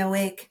keeps me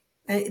awake.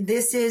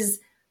 This is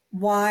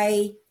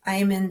why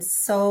I'm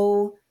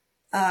so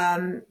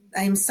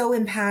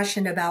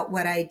impassioned about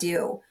what I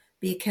do,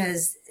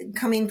 because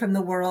coming from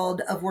the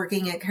world of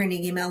working at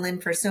Carnegie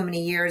Mellon for so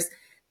many years,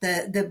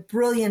 the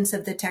brilliance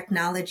of the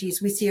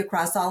technologies we see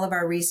across all of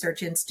our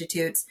research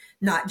institutes,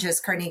 not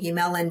just Carnegie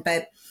Mellon,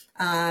 but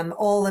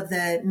all of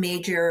the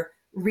major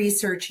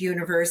research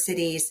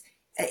universities,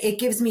 it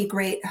gives me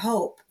great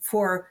hope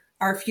for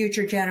our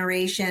future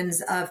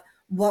generations of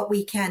what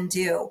we can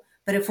do.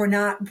 But if we're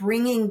not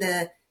bringing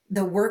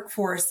the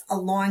workforce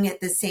along at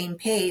the same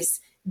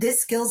pace,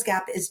 this skills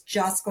gap is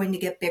just going to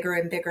get bigger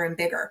and bigger and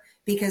bigger,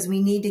 because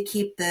we need to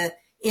keep the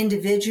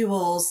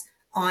individuals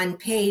on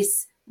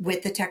pace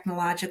with the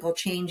technological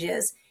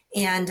changes.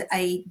 And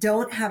I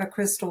don't have a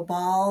crystal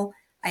ball.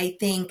 I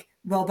think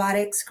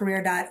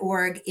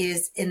roboticscareer.org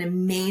is an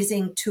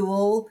amazing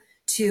tool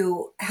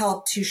to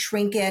help to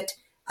shrink it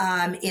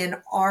in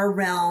our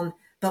realm,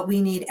 but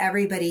we need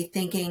everybody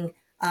thinking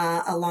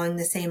along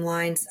the same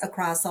lines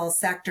across all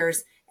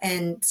sectors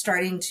and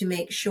starting to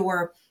make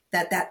sure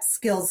that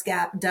skills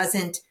gap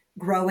doesn't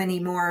grow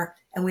anymore,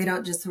 and we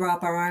don't just throw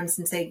up our arms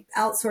and say,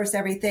 outsource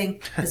everything,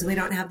 because we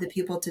don't have the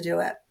people to do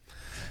it.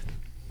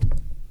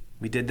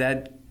 We did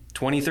that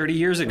 20, 30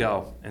 years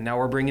ago, and now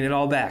we're bringing it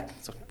all back.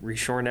 So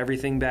reshoring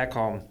everything back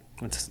home.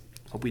 Let's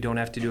hope we don't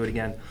have to do it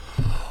again.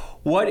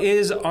 What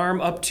is ARM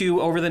up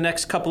to over the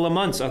next couple of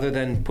months, other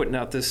than putting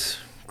out this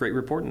great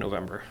report in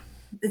November?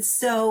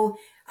 So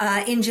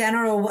in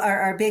general,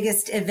 our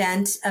biggest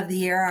event of the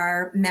year,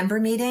 our member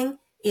meeting,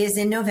 is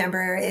in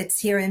November. It's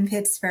here in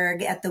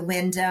Pittsburgh at the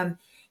Wyndham.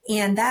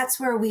 And that's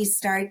where we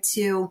start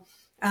to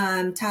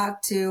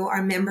talk to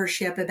our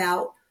membership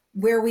about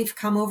where we've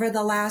come over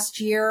the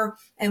last year,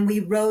 and we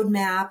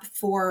roadmap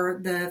for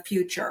the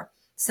future.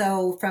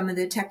 So from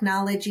the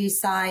technology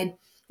side,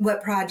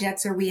 what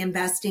projects are we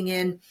investing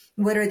in?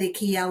 What are the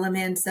key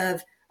elements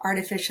of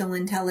artificial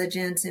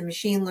intelligence and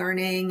machine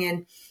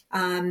learning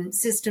and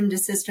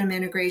system-to-system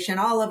integration,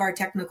 all of our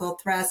technical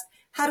thrust?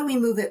 How do we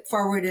move it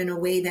forward in a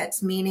way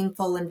that's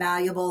meaningful and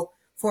valuable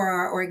for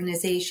our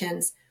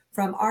organizations.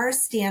 From our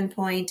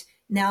standpoint,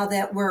 now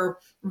that we're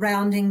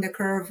rounding the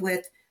curve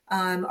with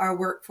our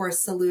workforce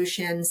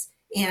solutions,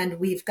 and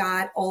we've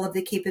got all of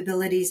the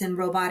capabilities in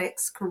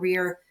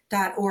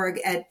roboticscareer.org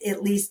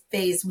at least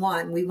phase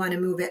one, we want to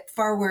move it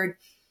forward.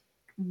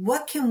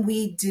 What can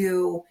we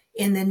do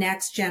in the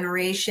next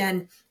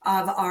generation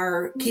of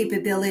our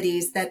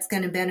capabilities that's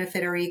going to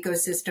benefit our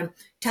ecosystem?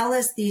 Tell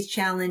us these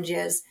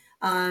challenges.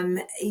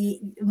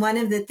 One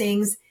of the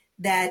things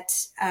that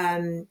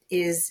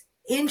is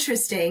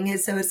interesting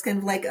is, so it's kind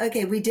of like,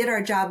 okay, we did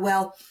our job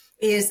well,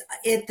 is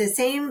at the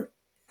same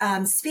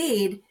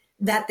speed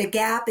that the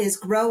gap is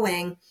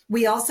growing.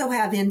 We also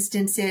have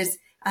instances,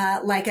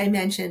 like I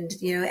mentioned,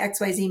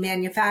 XYZ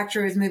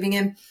manufacturers moving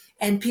in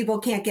and people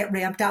can't get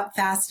ramped up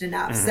fast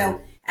enough. Mm-hmm.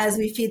 So as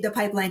we feed the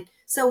pipeline,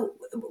 so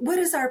what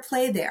is our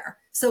play there?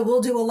 So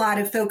we'll do a lot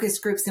of focus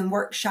groups and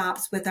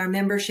workshops with our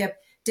membership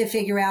to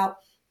figure out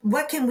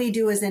what can we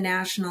do as a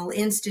national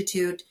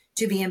institute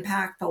to be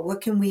impactful?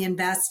 What can we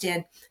invest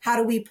in? How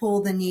do we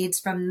pull the needs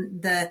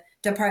from the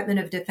Department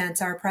of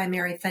Defense, our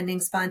primary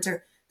funding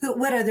sponsor?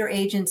 What other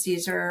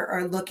agencies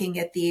are looking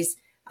at these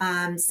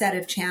set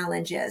of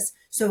challenges?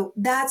 So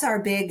that's our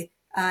big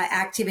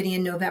activity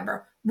in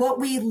November. What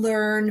we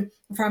learn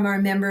from our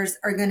members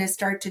are going to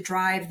start to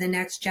drive the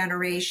next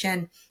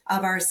generation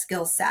of our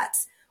skill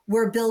sets.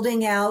 We're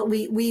building out,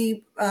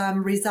 we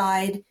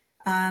reside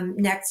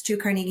next to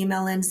Carnegie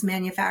Mellon's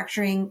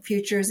Manufacturing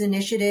Futures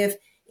Initiative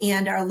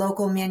and our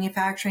local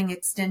manufacturing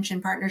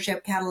extension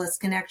partnership, Catalyst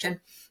Connection.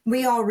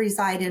 We all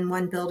reside in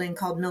one building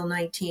called Mill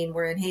 19.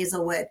 We're in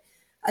Hazelwood.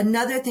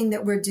 Another thing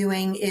that we're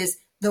doing is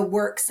the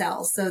work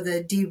cells, so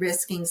the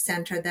de-risking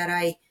center that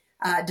I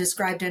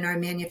described in our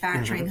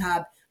manufacturing mm-hmm.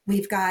 hub.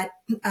 We've got,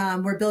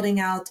 we're building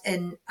out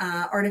an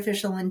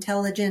artificial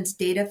intelligence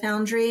data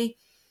foundry.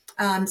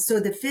 So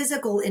the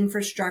physical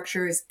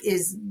infrastructure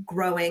is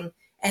growing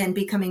and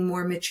becoming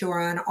more mature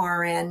on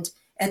our end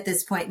at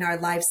this point in our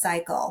life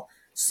cycle.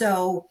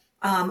 So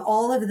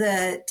all of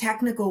the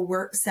technical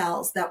work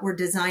cells that we're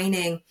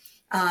designing,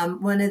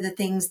 one of the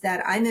things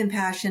that I'm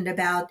impassioned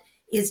about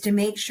is to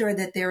make sure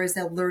that there is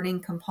a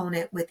learning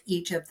component with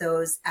each of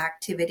those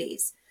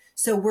activities.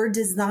 So we're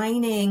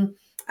designing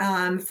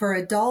for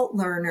adult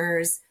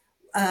learners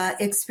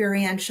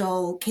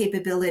experiential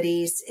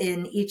capabilities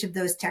in each of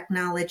those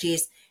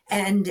technologies.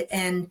 And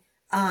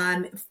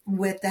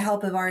with the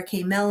help of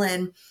RK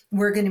Mellon,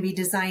 we're going to be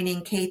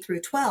designing K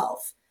through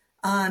 12.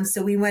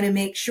 So we want to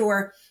make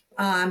sure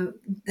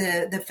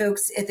the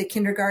folks at the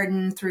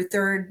kindergarten through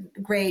third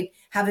grade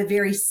have a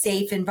very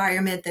safe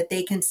environment that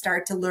they can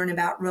start to learn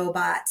about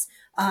robots.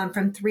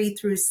 From 3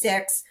 through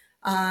 6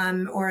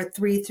 or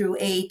 3 through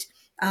 8,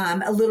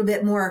 a little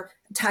bit more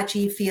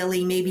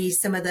touchy-feely, maybe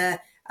some of the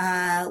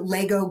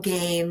Lego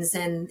games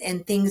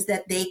and things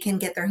that they can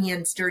get their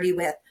hands dirty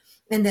with.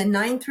 And then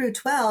 9 through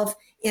 12,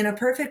 in a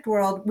perfect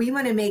world, we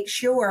want to make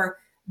sure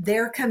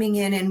they're coming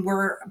in and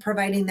we're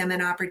providing them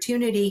an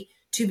opportunity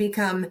to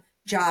become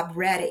job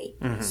ready.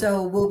 Mm-hmm.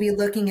 So we'll be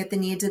looking at the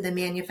needs of the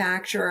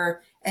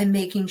manufacturer and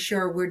making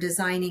sure we're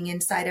designing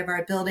inside of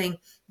our building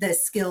the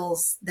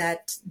skills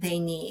that they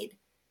need.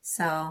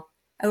 So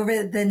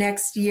over the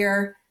next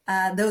year,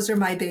 those are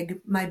my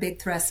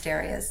big thrust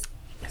areas.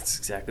 That's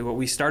exactly what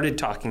we started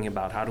talking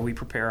about. How do we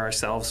prepare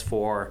ourselves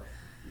for,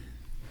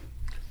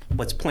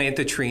 let's plant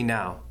the tree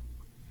now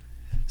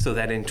so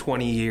that in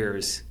 20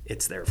 years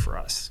it's there for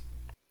us.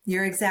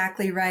 You're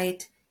exactly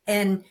right.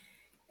 And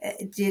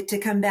to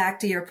come back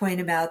to your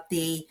point about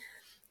the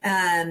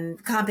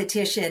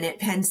competition at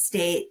Penn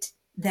State,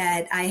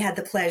 that I had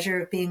the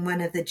pleasure of being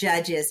one of the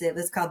judges. It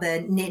was called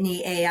the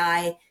Nittany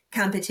AI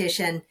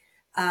competition.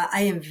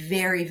 I am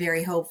very,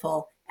 very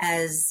hopeful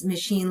as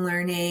machine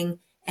learning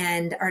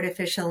and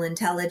artificial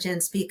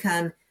intelligence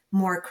become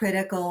more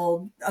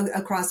critical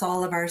across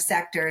all of our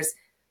sectors.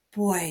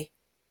 Boy,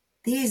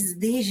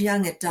 these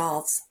young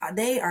adults,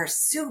 they are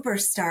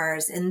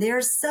superstars and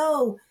they're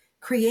so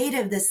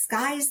creative. The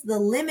sky's the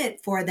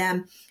limit for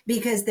them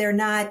because they're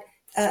not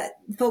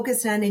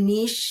focused on a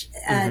niche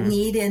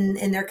need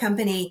in their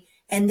company,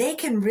 and they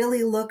can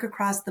really look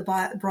across the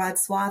broad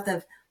swath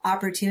of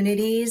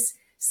opportunities.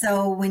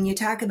 So when you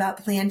talk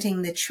about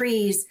planting the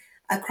trees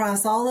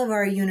across all of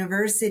our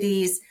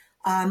universities,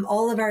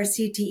 all of our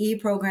CTE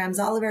programs,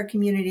 all of our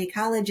community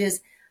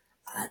colleges,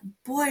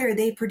 boy, are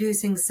they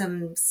producing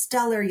some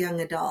stellar young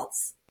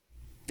adults.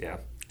 Yeah,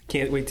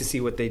 can't wait to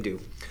see what they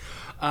do.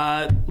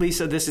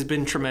 Lisa, this has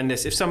been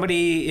tremendous. If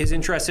somebody is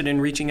interested in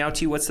reaching out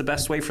to you, what's the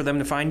best way for them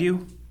to find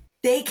you?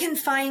 They can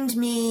find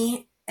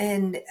me,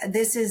 and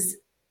this is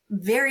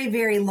very,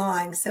 very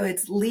long. So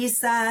it's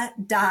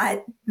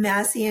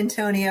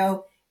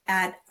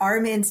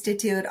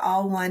lisa.masciantonio@arminstitute,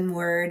 all one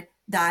word,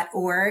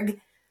 .org.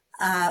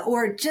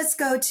 Or just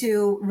go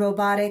to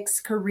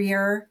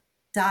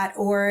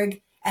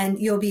roboticscareer.org and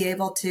you'll be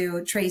able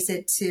to trace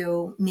it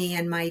to me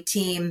and my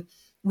team.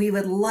 We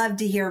would love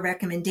to hear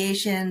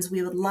recommendations.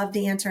 We would love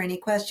to answer any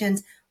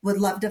questions. Would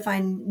love to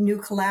find new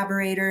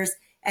collaborators,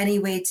 any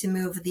way to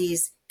move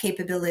these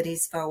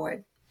capabilities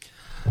forward.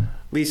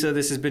 Lisa,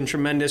 this has been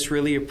tremendous.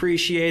 Really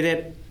appreciate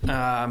it.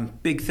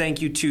 Big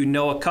thank you to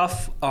Noah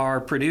Cuff, our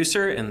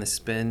producer, and this has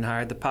been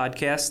Hired the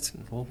Podcast.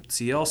 We'll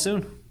see you all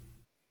soon.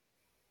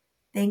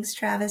 Thanks,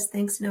 Travis.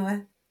 Thanks,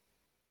 Noah.